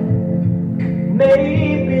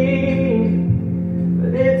 Maybe,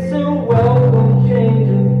 but it's a welcome change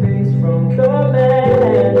of pace from the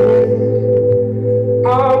madness.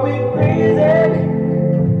 Are we crazy?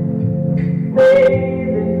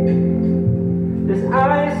 Maybe, this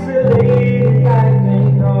isolated life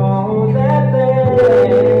ain't all that bad.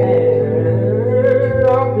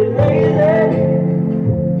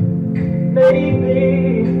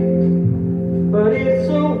 Maybe, but it's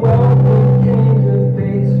a welcome change of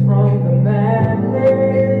pace from the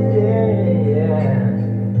madness, yeah.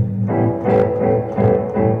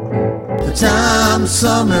 The Tom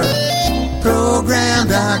Sumner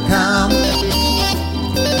Program.com.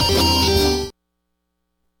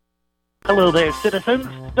 Hello there, citizens.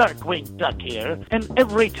 Darkwing Duck here, and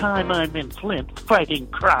every time I'm in Flint fighting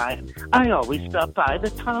crime, I always stop by the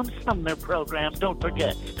Tom Sumner program. Don't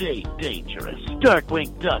forget, stay dangerous.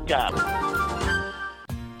 Darkwing Duck out.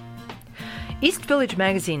 East Village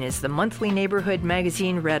Magazine is the monthly neighborhood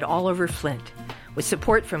magazine read all over Flint. With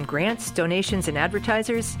support from grants, donations, and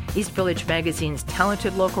advertisers, East Village Magazine's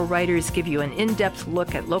talented local writers give you an in-depth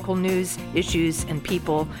look at local news, issues, and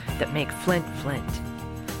people that make Flint, Flint.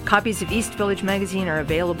 Copies of East Village Magazine are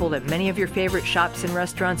available at many of your favorite shops and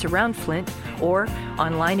restaurants around Flint or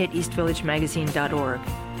online at eastvillagemagazine.org.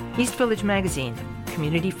 East Village Magazine,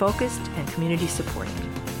 community-focused and community-supported.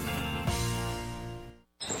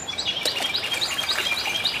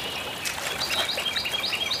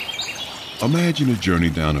 Imagine a journey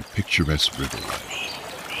down a picturesque riverway.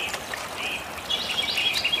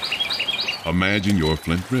 Imagine your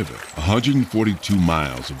Flint River, 142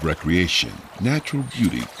 miles of recreation, natural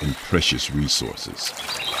beauty, and precious resources.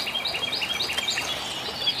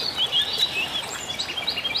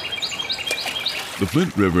 The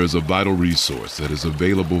Flint River is a vital resource that is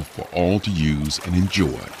available for all to use and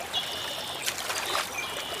enjoy.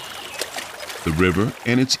 The river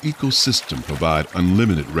and its ecosystem provide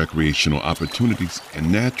unlimited recreational opportunities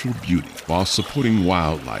and natural beauty while supporting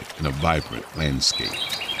wildlife in a vibrant landscape.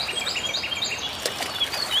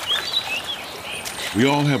 We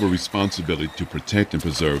all have a responsibility to protect and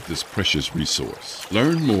preserve this precious resource.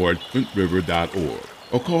 Learn more at flintriver.org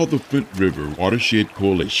or call the Flint River Watershed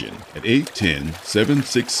Coalition at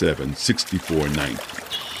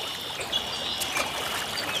 810-767-6490.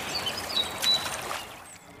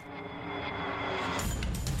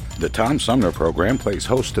 The Tom Sumner Program plays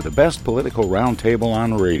host to the best political roundtable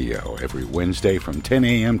on radio every Wednesday from 10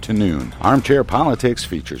 a.m. to noon. Armchair Politics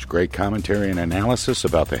features great commentary and analysis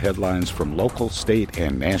about the headlines from local, state,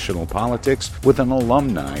 and national politics with an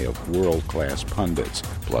alumni of world-class pundits,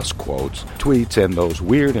 plus quotes, tweets, and those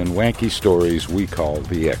weird and wacky stories we call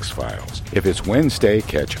the X-Files. If it's Wednesday,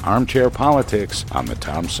 catch Armchair Politics on the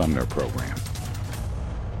Tom Sumner Program.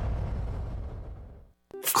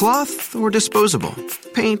 Cloth or disposable?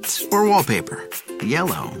 Paint or wallpaper?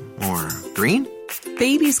 Yellow or green?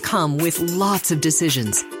 Babies come with lots of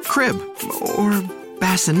decisions. Crib or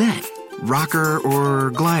bassinet? Rocker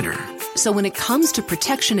or glider? So when it comes to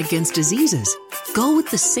protection against diseases, go with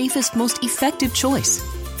the safest, most effective choice: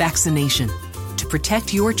 vaccination. To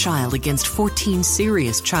protect your child against 14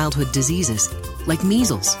 serious childhood diseases like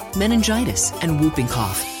measles, meningitis, and whooping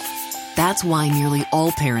cough. That's why nearly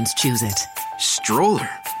all parents choose it. Stroller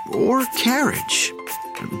or carriage?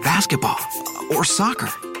 Basketball or soccer?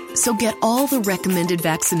 So get all the recommended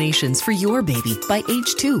vaccinations for your baby by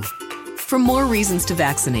age 2. For more reasons to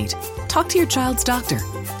vaccinate, talk to your child's doctor.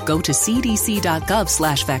 Go to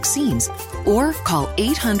cdc.gov/vaccines or call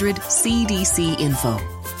 800-CDC-INFO.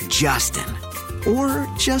 Justin or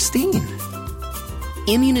Justine.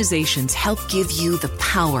 Immunizations help give you the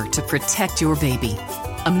power to protect your baby.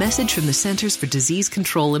 A message from the Centers for Disease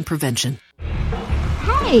Control and Prevention.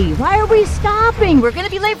 Hey, why are we stopping? We're going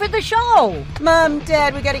to be late for the show. Mom,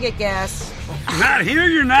 Dad, we got to get gas. Not here,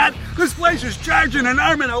 you're not. This place is charging an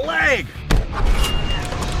arm and a leg.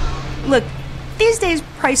 Look, these days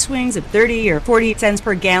price swings of 30 or 40 cents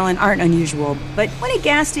per gallon aren't unusual, but when a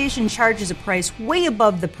gas station charges a price way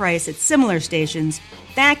above the price at similar stations,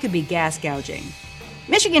 that could be gas gouging.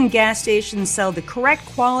 Michigan gas stations sell the correct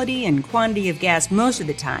quality and quantity of gas most of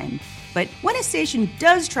the time, but when a station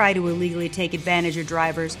does try to illegally take advantage of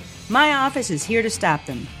drivers, my office is here to stop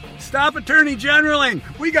them. Stop Attorney Generaling!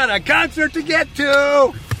 We got a concert to get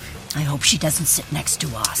to! I hope she doesn't sit next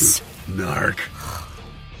to us. Narc.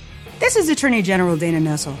 This is Attorney General Dana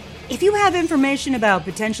Nussel. If you have information about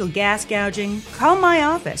potential gas gouging, call my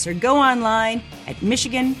office or go online at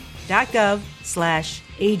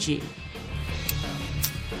michigan.gov/AG.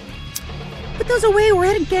 Put those away, we're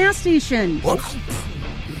at a gas station.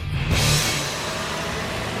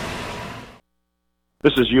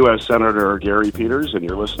 This is U.S. Senator Gary Peters, and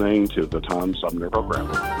you're listening to the Tom Sumner Program.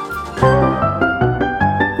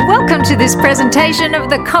 Welcome to this presentation of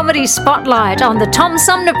the Comedy Spotlight on the Tom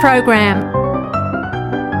Sumner Program.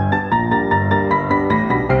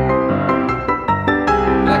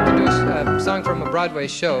 I'd like to do a song from a Broadway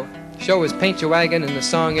show. The show is Paint Your Wagon, and the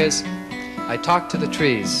song is I Talk to the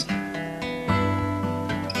Trees.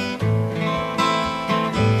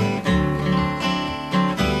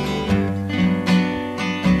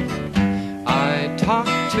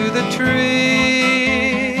 To the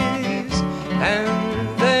trees, and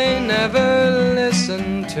they never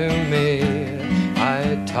listen to me.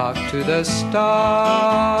 I talk to the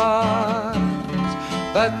stars,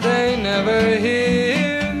 but they never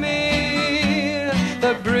hear me.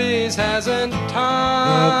 The breeze hasn't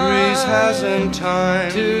time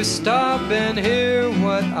to stop and hear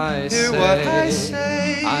what I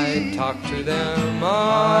say. I talk to them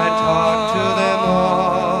all.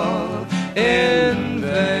 In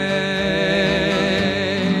vain,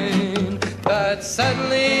 but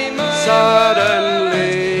suddenly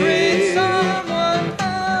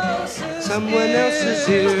someone else's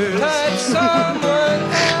ears touch someone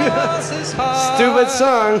else's heart. Stupid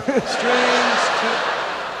song.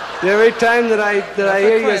 Every time that I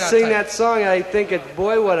hear you sing that song, I think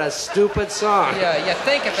boy, what a stupid song. Yeah, you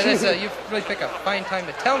think it, but you really pick a fine time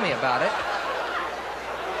to tell me about it.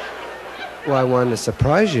 Well, I wanted to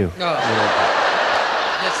surprise you. No.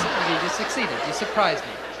 You succeeded. You surprised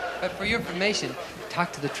me. But for your information,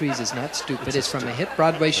 Talk to the Trees is not stupid. It's from a hit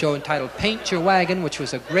Broadway show entitled Paint Your Wagon, which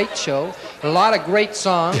was a great show. A lot of great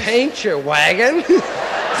songs. Paint Your Wagon?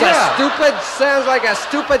 Sounds like a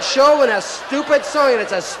stupid show and a stupid song, and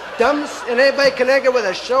it's a dumb. And anybody connected with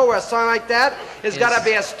a show or a song like that has got to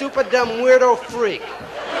be a stupid, dumb, weirdo freak.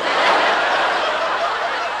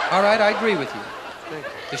 All right, I agree with you.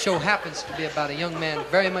 The show happens to be about a young man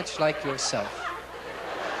very much like yourself.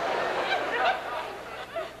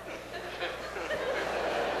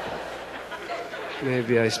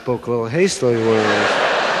 Maybe I spoke a little hastily.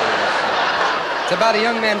 It's about a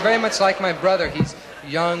young man very much like my brother. He's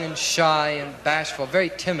young and shy and bashful,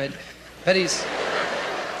 very timid, but he's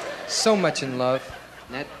so much in love.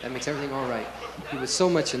 And that makes everything all right. He was so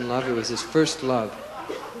much in love, it was his first love.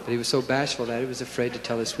 But he was so bashful that he was afraid to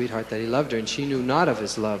tell his sweetheart that he loved her, and she knew not of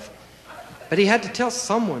his love. But he had to tell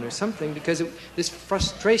someone or something because this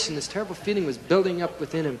frustration, this terrible feeling was building up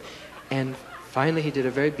within him. And finally he did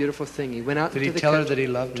a very beautiful thing. He went out into the country. Did he tell her that he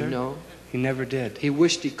loved her? No. He never did. He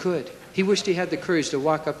wished he could. He wished he had the courage to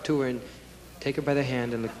walk up to her and take her by the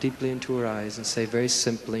hand and look deeply into her eyes and say very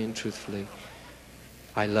simply and truthfully,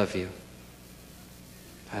 I love you.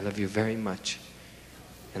 I love you very much.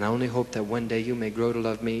 And I only hope that one day you may grow to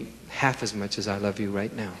love me half as much as I love you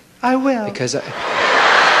right now. I will. Because that's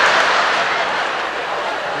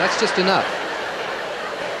just enough.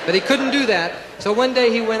 But he couldn't do that. So one day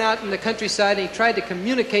he went out in the countryside and he tried to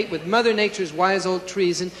communicate with Mother Nature's wise old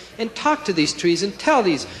trees and talk to these trees and tell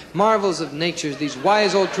these marvels of nature, these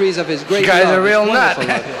wise old trees of his great love. You guys are real nut. No,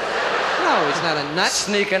 he's not a nut.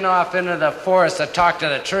 Sneaking off into the forest to talk to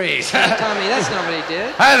the trees. Tommy, that's not what he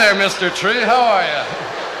did. Hi there, Mr. Tree. How are you?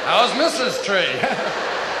 How's Mrs. Tree?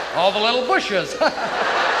 All the little bushes. A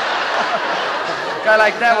guy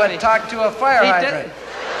like that would talk to a fire hydrant.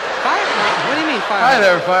 Fire hydrant? What do you mean fire Hi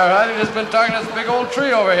hydrant? there, fire hydrant. Just been talking to this big old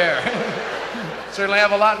tree over here. Certainly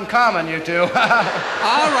have a lot in common, you two. All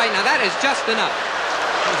right, now that is just enough.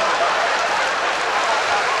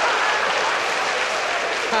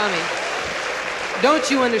 Tommy, don't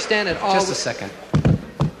you understand at all? Just a second.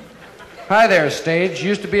 Hi there, stage.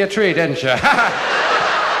 Used to be a tree, didn't you?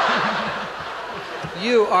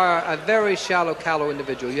 You are a very shallow, callow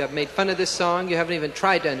individual. You have made fun of this song. You haven't even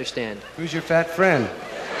tried to understand. Who's your fat friend?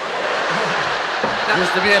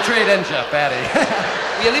 Used to be a tree, didn't you, Patty?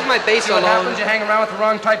 Will you leave my bass See what alone? happens? You hang around with the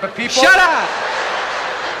wrong type of people. Shut up!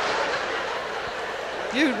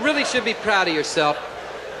 You really should be proud of yourself.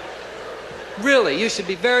 Really, you should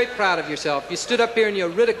be very proud of yourself. You stood up here and you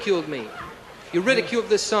ridiculed me. You ridiculed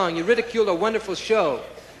this song. You ridiculed a wonderful show.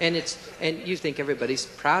 And you think everybody's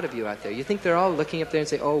proud of you out there. You think they're all looking up there and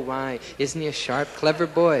say, oh, why? Isn't he a sharp, clever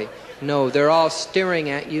boy? No, they're all staring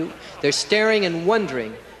at you. They're staring and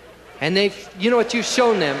wondering. And you know what you've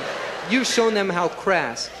shown them? You've shown them how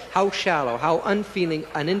crass, how shallow, how unfeeling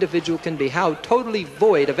an individual can be, how totally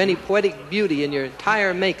void of any poetic beauty in your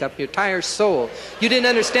entire makeup, your entire soul. You didn't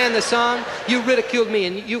understand the song? You ridiculed me,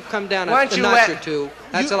 and you've come down a notch or two.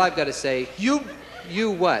 That's all I've got to say. You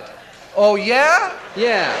what? Oh, yeah?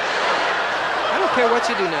 Yeah. I don't care what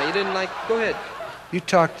you do now. You didn't go ahead. You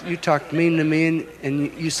talked mean to me,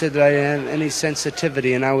 and you said that I didn't have any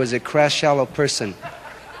sensitivity, and I was a crass, shallow person.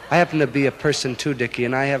 I happen to be a person too, Dickie,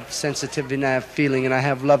 and I have sensitivity, and I have feeling, and I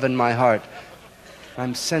have love in my heart.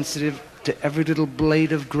 I'm sensitive to every little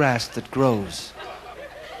blade of grass that grows.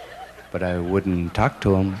 But I wouldn't talk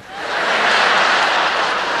to him.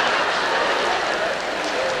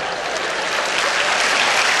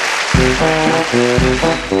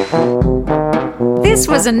 This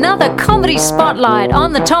was another comedy spotlight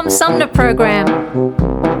on the Tom Sumner Program.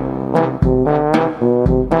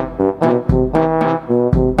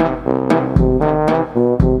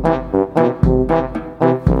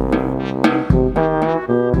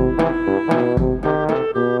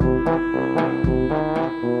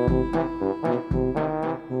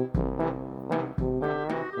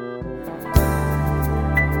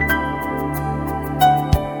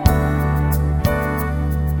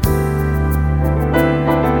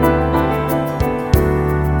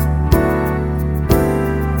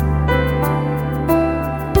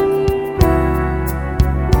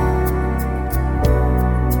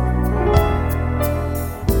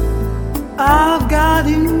 I've got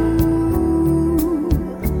you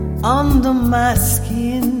under my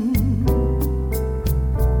skin.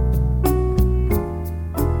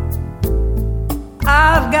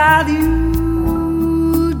 I've got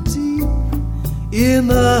you deep in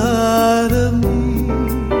the heart of me,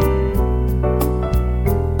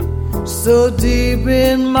 so deep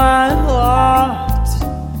in my heart,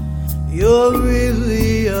 you're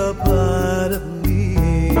really a part of me.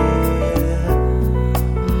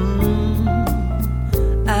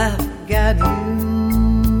 I've got you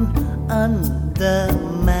under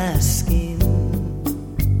my skin.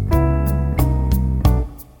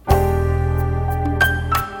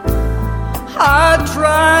 I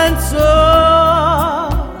tried so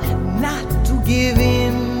not to give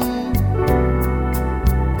in.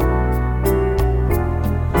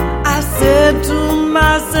 I said to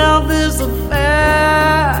myself, this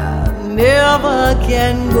affair never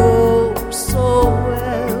can go so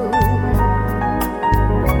well.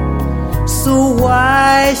 So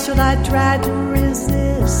why should I try to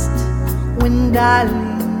resist when,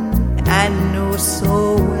 darling, I know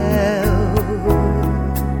so well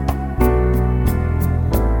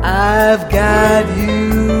I've got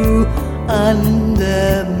you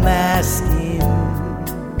under my skin.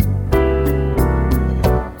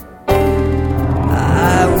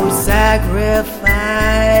 I would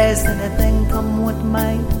sacrifice anything, come what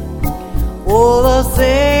might, for the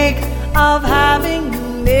sake of having you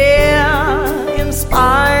near, in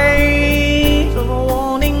spite of a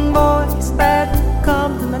warning voice that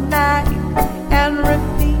comes in the night and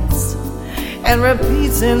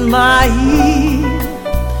repeats in my ear.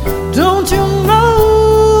 Don't you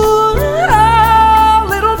know, oh,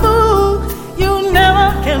 little fool, you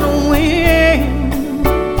never can win.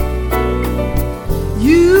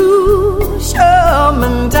 Use your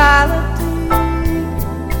mentality.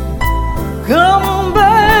 Come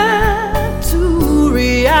back to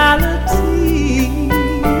reality.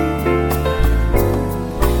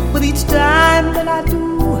 But each time that I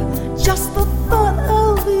do, just the thought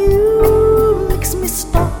of you makes me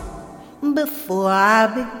stop before I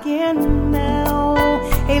begin now.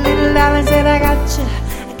 Hey, little darling, said I got you,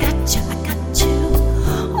 I got you, I got you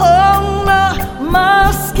on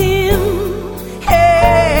my skin.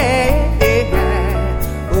 Hey, hey, hey.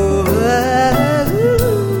 Oh,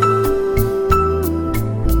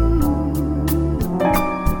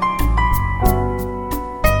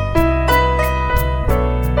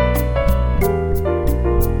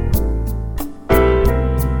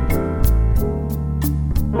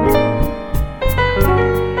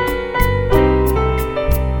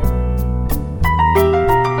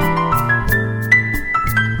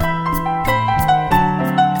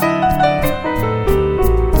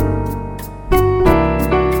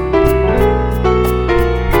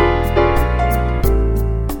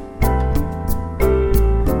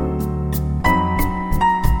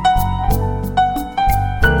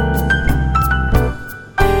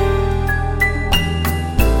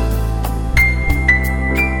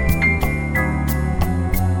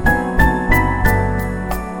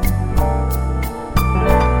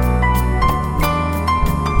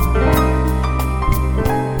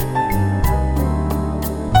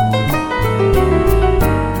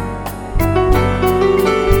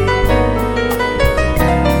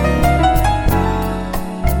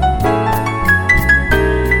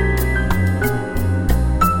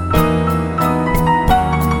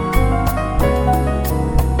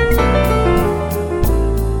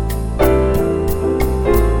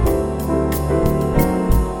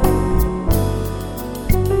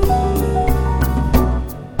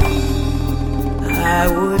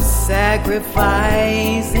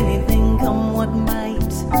 sacrifice anything, come what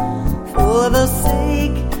might, for the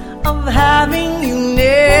sake of having you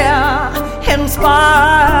near, in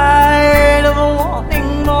spite of a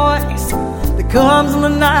warning voice that comes in the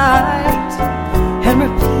night and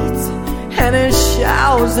repeats and it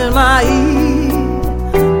shouts in my ear.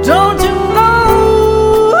 Don't you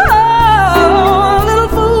know, oh, little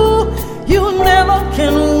fool, you never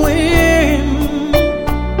can win.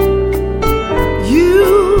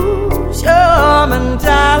 Your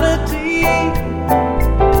mentality,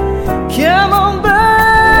 come on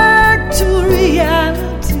back to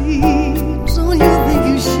reality. Don't you think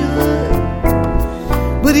you should?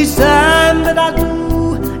 But each time that I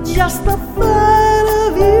do, just the thought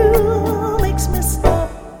of you makes me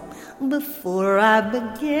stop before I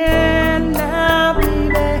begin. Now,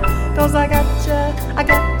 baby, 'cause I got you, I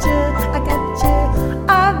got you, I got you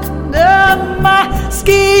under my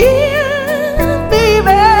skin,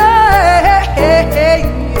 baby.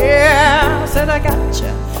 Yeah, said I got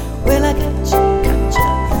you, well I got you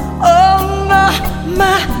on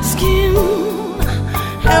my skin,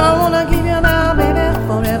 and I wanna give you now, baby,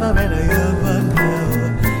 forever and ever.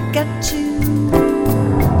 Got you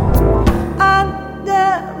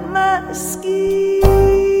under my skin.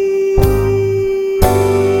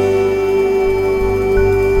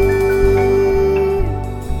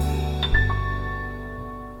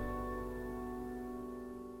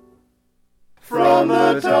 From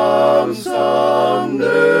the Tom Sumner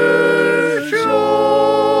Show.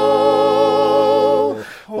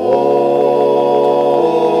 Oh,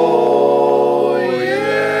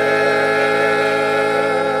 yeah.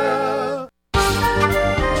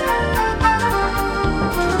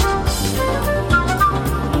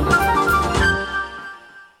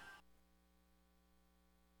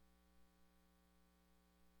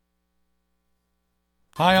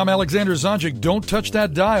 Hi, I'm Alexander Zonjic. Don't touch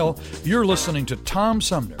that dial. You're listening to Tom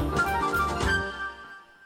Sumner.